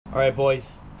All right,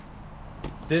 boys.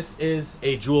 This is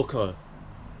a Julka.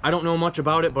 I don't know much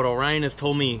about it, but Orion has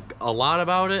told me a lot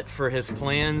about it for his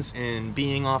plans and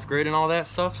being off grid and all that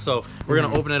stuff. So we're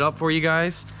gonna open it up for you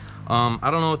guys. I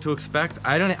don't know what to expect.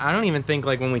 I don't even think,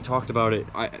 like, when we talked about it,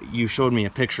 you showed me a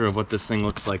picture of what this thing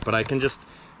looks like, but I can just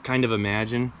kind of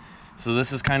imagine. So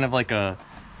this is kind of like a,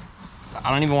 I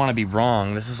don't even want to be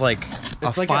wrong. This is like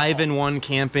it's a like 5-in-1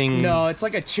 camping. No, it's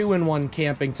like a 2-in-1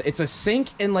 camping. It's a sink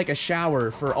and like a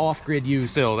shower for off-grid use.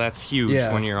 Still, that's huge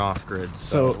when you're off-grid.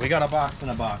 So we got a box in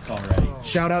a box already.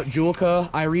 Shout out Julka.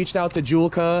 I reached out to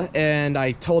Julka and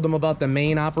I told them about the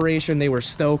main operation. They were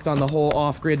stoked on the whole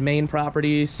off-grid main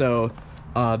property. So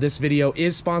this video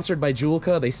is sponsored by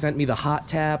Julka. They sent me the Hot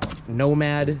Tap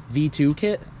Nomad V2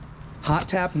 kit. Hot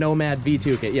Tap Nomad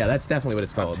V2 kit. Yeah, that's definitely what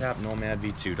it's called. Hot Tap Nomad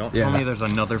V2. Don't tell me there's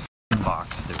another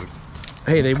box, dude.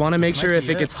 Hey, they want to make sure if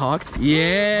it gets hucked.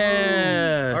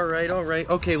 Yeah. Oh. All right, all right.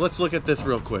 Okay, let's look at this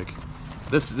real quick.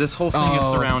 This whole thing is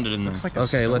surrounded in this. Like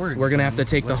okay, we're gonna have to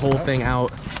take the whole thing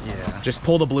out. Yeah. Just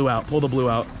pull the blue out. Pull the blue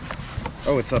out.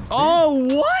 Oh, it's a.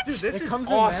 Oh, what? Dude, this is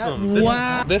awesome.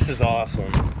 Wow. This is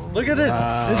awesome. Look at this.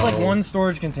 Wow. This is like one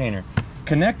storage container.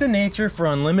 Connect to nature for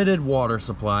unlimited water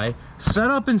supply.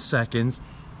 Set up in seconds.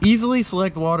 Easily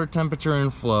select water temperature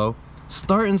and flow.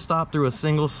 Start and stop through a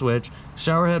single switch.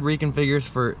 Showerhead reconfigures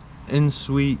for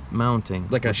in-suite mounting.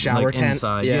 Like a shower tent.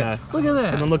 Inside. Yeah. Look at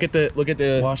that. And then look at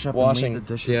the wash up washing. And leave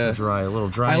the dishes to dry. A little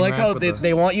dry. I like how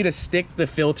they want you to stick the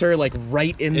filter like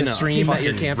right in the stream that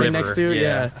you're camping next to.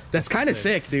 Yeah. That's kind of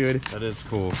sick, dude. That is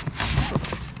cool.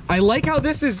 I like how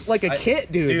this is like a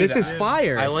kit, dude. This is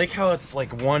fire. I like how it's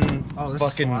like one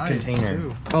fucking container.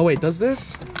 Too. Oh wait, does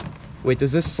this? Wait,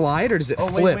 does this slide or does it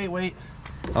flip? Wait.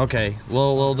 Okay,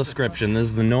 little description. This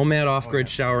is the Nomad off-grid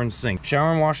shower and sink.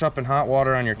 Shower and wash up in hot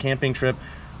water on your camping trip.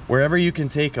 Wherever you can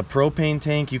take a propane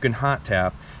tank, you can hot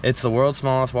tap. It's the world's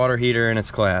smallest water heater in its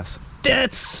class.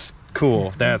 That's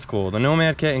cool. That's cool. The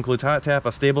Nomad kit includes hot tap,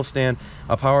 a stable stand,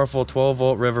 a powerful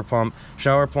 12-volt river pump,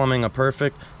 shower plumbing, a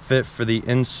perfect fit for the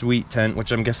in-suite tent,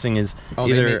 which I'm guessing is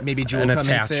either maybe an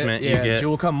attachment you get.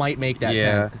 Julka might make that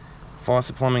tent.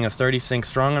 Faucet plumbing, a sturdy sink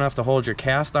strong enough to hold your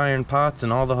cast iron pots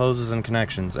and all the hoses and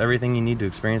connections. Everything you need to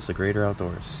experience the greater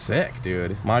outdoors. Sick,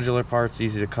 dude. Modular parts,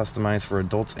 easy to customize for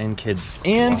adults and kids.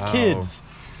 Kids!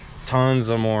 Tons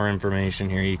of more information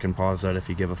here. You can pause that if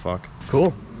you give a fuck.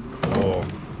 Cool. Cool.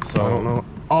 So, I don't know.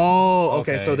 Oh,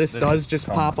 okay, so this does just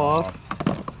pop off.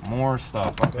 More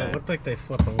stuff. Okay. It looked like they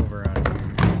flip over on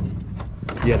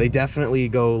here. Yeah, they definitely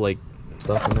go like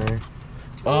stuff in there.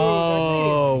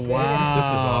 Oh wow! This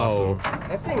is awesome.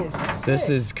 That thing is sick. This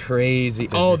is crazy.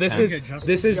 Oh, this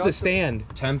is the stand.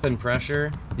 Temp and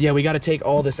pressure. Yeah, we got to take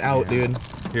all this out, dude.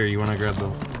 Here, you want to grab the?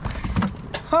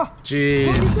 Huh?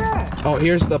 Jeez. Oh,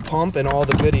 here's the pump and all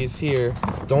the goodies here.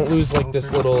 Don't lose like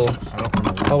this little.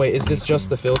 Oh wait, is this just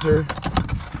the filter?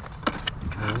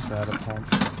 Is that a pump?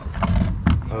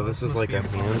 Oh, this is like a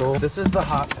handle. This is the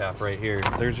hot tap right here.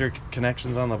 There's your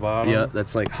connections on the bottom. Yeah,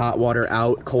 that's like hot water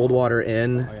out, cold water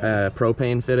in,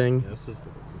 propane fitting. This is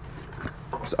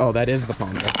So, oh, that is the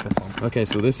pump. That's the pump. Okay,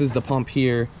 so this is the pump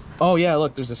here. Oh yeah,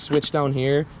 look, there's a switch down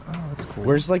here. Oh, that's cool.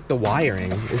 Where's like the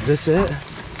wiring? Is this it?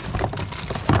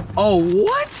 Oh,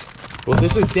 what? Well,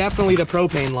 this is definitely the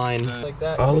propane line. Like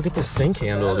that. Oh, look at the sink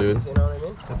handle, dude. You know what I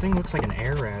mean? That thing looks like an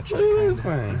air ratchet. Look at this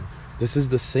thing. This is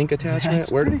the sink attachment. That's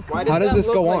pretty cool. How does this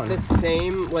go on? The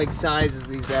same like size as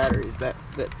these batteries. That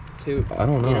tube. I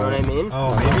don't know. You know what I mean?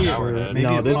 Oh, maybe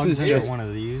no, this is just one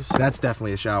of these. That's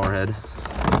definitely a shower head.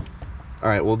 All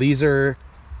right, well these are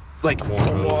like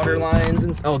water lines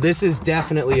and oh, this is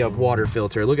definitely a water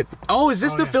filter. Look at. Oh, is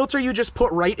this the filter you just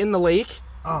put right in the lake?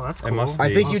 Oh, that's cool.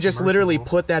 I think you just literally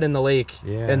put that in the lake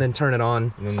and then turn it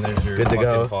on. And then there's your good to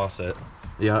go faucet.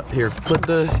 Yeah, here, put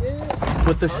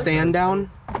the stand down.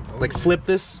 Like flip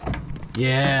this.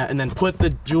 Yeah, and then put the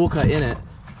Julka in it.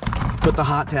 Put the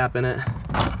hot tap in it.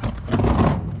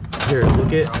 Here,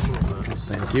 look at.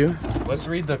 Thank you. Let's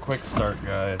read the quick start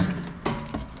guide.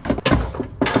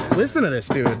 Listen to this,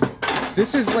 dude.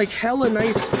 This is like hella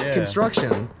nice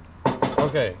construction.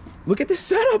 Okay. Look at this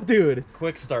setup, dude.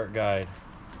 Quick start guide.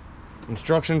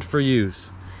 Instructions for use.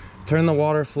 Turn the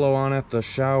water flow on at the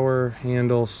shower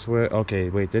handle switch. Okay,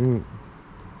 wait, didn't.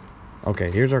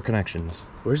 Okay, here's our connections.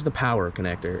 Where's the power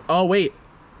connector? Oh, wait.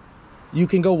 You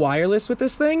can go wireless with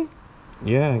this thing?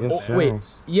 Yeah, I guess so. Wait,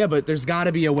 yeah, but there's got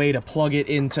to be a way to plug it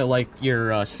into like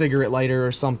your cigarette lighter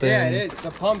or something. Yeah, it is.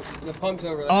 The pump's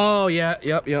over there. Oh, yeah,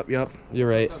 yep. You're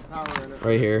right.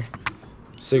 Right here.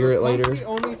 Cigarette lighter. That's the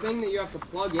only thing that you have to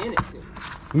plug in it to.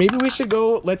 Maybe we should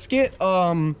go, let's get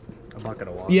A bucket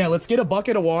of water. Yeah, let's get a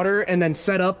bucket of water and then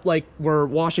set up like we're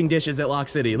washing dishes at Lock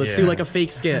City. Let's do like a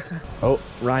fake skit. Oh,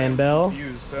 Ryan Bell.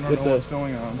 Confused. I don't know what's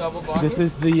going on. Double bucket? This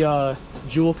is the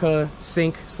Julka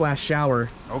sink / shower.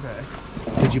 Okay.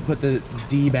 Did you put the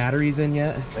D batteries in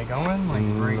yet? They going like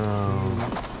right No.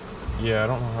 Yeah, I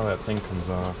don't know how that thing comes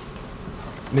off.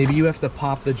 Maybe you have to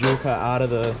pop the Julka out of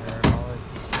the...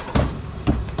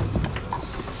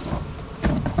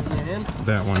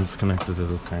 That one's connected to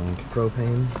the tank.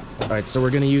 propane. All right, so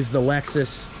we're gonna use the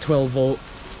Lexus 12-volt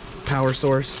power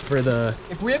source for the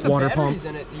If we have the water batteries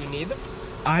pump. in it, do you need them?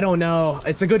 I don't know.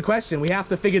 It's a good question. We have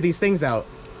to figure these things out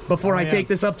before I take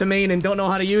this up to Maine and don't know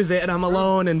how to use it, and I'm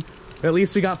alone. And at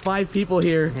least we got 5 people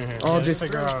here, all just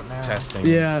figure out now. Testing.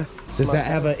 yeah. Does that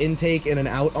have an intake and an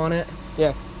out on it?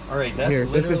 Yeah. All right, that's Here,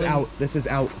 this is literally- out. This is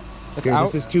out. That's Here, out?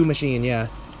 this is 2 machine. Yeah.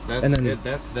 That's and then- it.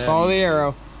 That's that. Follow the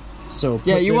arrow. So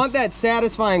Yeah, put you this- want that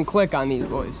satisfying click on these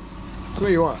boys. That's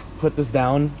what you want. Put this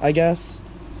down, I guess.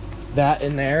 That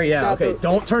in there. Yeah. got Okay. the-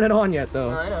 Don't turn it on yet, though.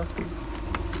 I know.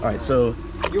 All right. So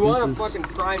You want to This is- fucking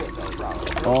prime it though,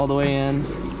 probably. all the way in.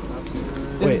 Does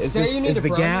Wait, it is say this you need is to the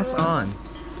prime gas it? on?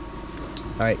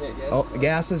 All right. Yeah, gas Oh, is on.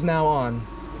 gas is now on.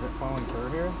 Is it flowing through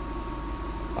here?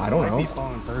 I don't Might be know.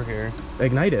 flowing through here.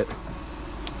 Ignite it.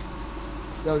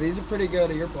 No, these are pretty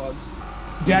good earplugs.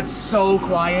 That's so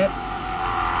quiet.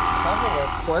 Sounds like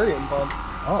an aquarium pump.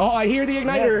 Oh, I hear the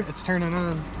igniter. Yeah, it's turning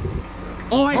on.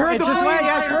 Oh, I heard it the just went.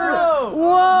 Yeah, igniter. turn it.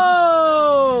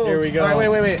 Whoa! Here we go. All right,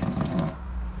 wait.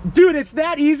 Dude, it's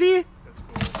that easy?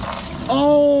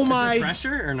 Oh my!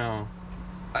 Pressure or no?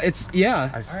 It's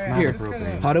yeah. I smell Here.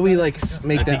 propane. How do we like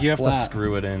make I that think you have flat? to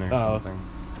screw it in or Oh. something.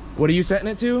 What are you setting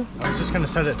it to? I was just gonna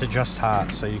set it to just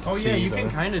hot so you can see. Oh yeah, you the-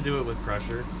 can kind of do it with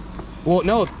pressure. Well,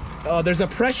 no. There's a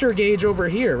pressure gauge over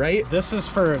here, right? This is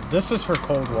for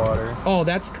cold water, Oh,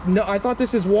 that's no. I thought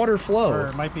this is water or flow.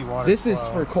 it might be water. This is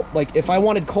for cold. Like, if I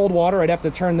wanted cold water, I'd have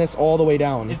to turn this all the way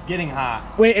down. It's getting hot.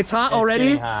 Wait, it's hot It's already?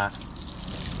 getting hot.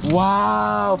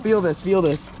 Wow, feel this,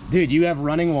 Dude, you have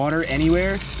running water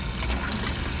anywhere?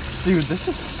 Dude, this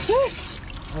is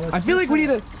sick. I feel like we need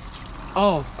to...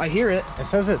 Oh, I hear it. It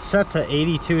says it's set to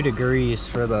 82 degrees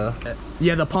for the.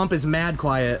 Yeah, the pump is mad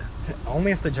quiet.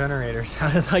 Only if the generator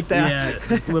sounded like that.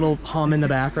 Yeah, little hum in the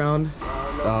background.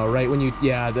 Right when you...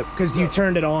 Yeah, because you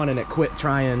turned it on and it quit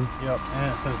trying. Yep.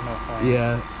 And it says no flame.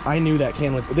 Yeah, I knew that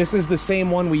can was... This is the same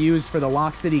one we used for the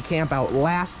Lock City camp out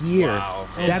last year. Wow.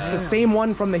 That's the same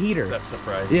one from the heater. That's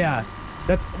surprising. Yeah,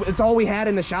 it's all we had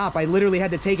in the shop. I literally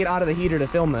had to take it out of the heater to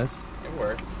film this. It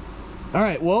worked. All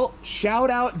right, well, shout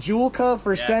out Julka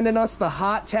for sending us the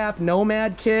Hot Tap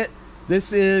Nomad kit.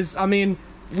 This is, I mean,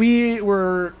 we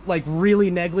were like really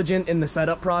negligent in the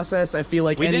setup process. I feel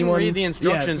like We didn't anyone read the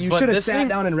instructions, Yeah, you but should have this sat thing-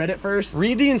 down and read it first.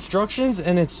 Read the instructions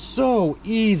and it's so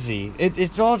easy.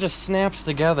 It all just snaps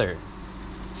together.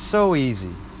 So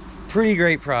easy. Pretty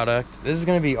great product. This is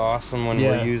gonna be awesome when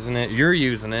Yeah. we're using it. You're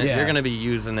using it. Yeah. You're gonna be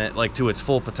using it like to its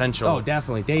full potential. Oh,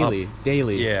 definitely,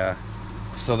 daily. Yeah.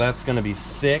 So that's gonna be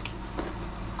sick.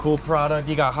 Cool product.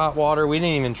 You got hot water. We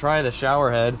didn't even try the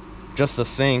shower head, just the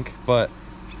sink, but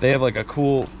they have like a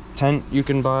cool tent you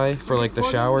can buy for like the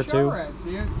Plug in shower too. head.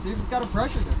 See if it's got a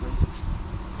pressure difference.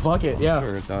 Fuck it, yeah.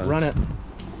 Sure it does. Run it.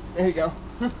 There you go.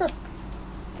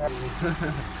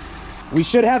 We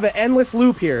should have an endless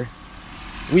loop here.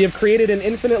 We have created an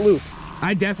infinite loop.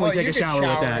 I definitely Oh, take you a could shower with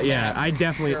shower that. with Yeah, that. I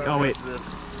definitely. Sure. Oh wait.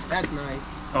 That's nice.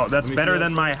 Oh, that's better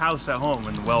than my house at home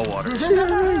in well water.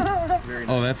 Very nice.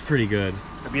 Oh, that's pretty good.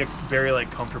 It'd be a very like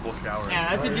comfortable shower. Yeah,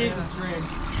 that's a decent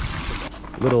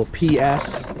stream. Little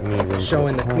PS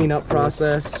showing the cleanup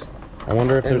process. I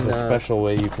wonder if there's And, a special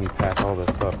way you can pack all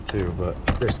this up too, but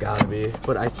There's gotta be.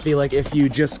 But I feel like if you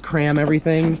just cram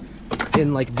everything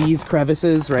in like these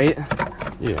crevices, right?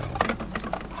 yeah.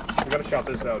 We gotta shout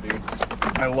this out, dude.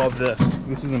 I love this.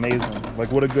 This is amazing.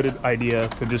 Like, what a good idea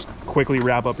to just quickly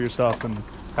wrap up your stuff and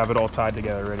have it all tied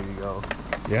together, ready to go.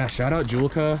 Yeah, shout out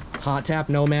Julka, Hot Tap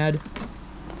Nomad.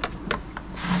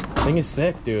 Thing is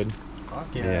sick, dude. Fuck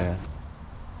Yeah.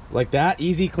 Like that,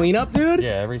 easy cleanup, dude?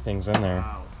 Yeah, everything's in there.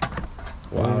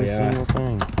 Wow, Every yeah. single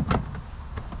thing.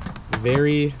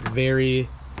 Very, very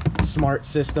smart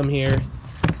system here.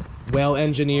 Well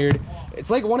engineered. It's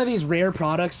like one of these rare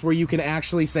products where you can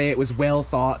actually say it was well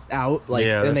thought out, like,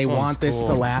 Yeah, and this they one's want this to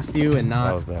cool. last you and That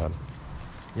not. was bad.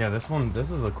 Yeah, this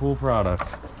is a cool product.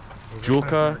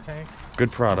 Julka, good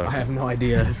I product. have no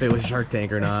idea if it was Shark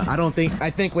Tank or not. I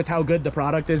think with how good the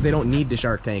product is, they don't need to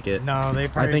Shark Tank it. No, they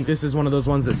probably. I think this is one of those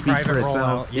ones that speaks for Private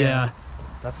itself. rollout, yeah.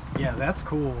 That's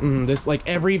cool. This, like,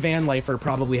 every van lifer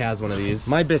probably has one of these.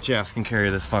 My bitch ass can carry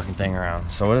this fucking thing around.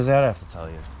 So what does that have to tell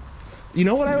you? You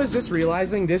know what I was just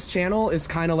realizing? This channel is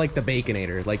kind of like the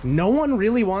Baconator. Like, no one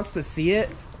really wants to see it,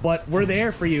 but we're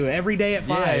there for you every day at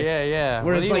 5. Yeah.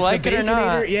 Whereas, Whether you like the it or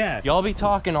not, yeah. y'all be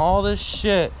talking all this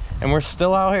shit, and we're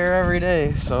still out here every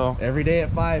day, so. Every day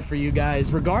at 5 for you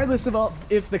guys, regardless of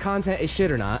if the content is shit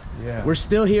or not. Yeah. We're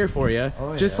still here for you.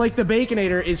 Oh, Just yeah. like the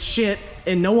Baconator is shit,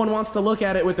 and no one wants to look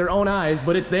at it with their own eyes,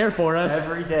 but it's there for us.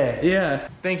 Every day. Yeah.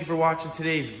 Thank you for watching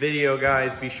today's video,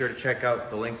 guys. Be sure to check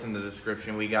out the links in the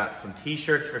description. We got some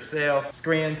t-shirts for sale,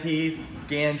 Scran tees,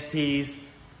 Ganj tees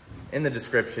in the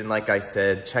description. Like I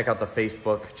said, check out the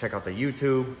Facebook, check out the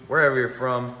YouTube, wherever you're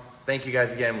from. Thank you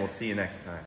guys again. We'll see you next time.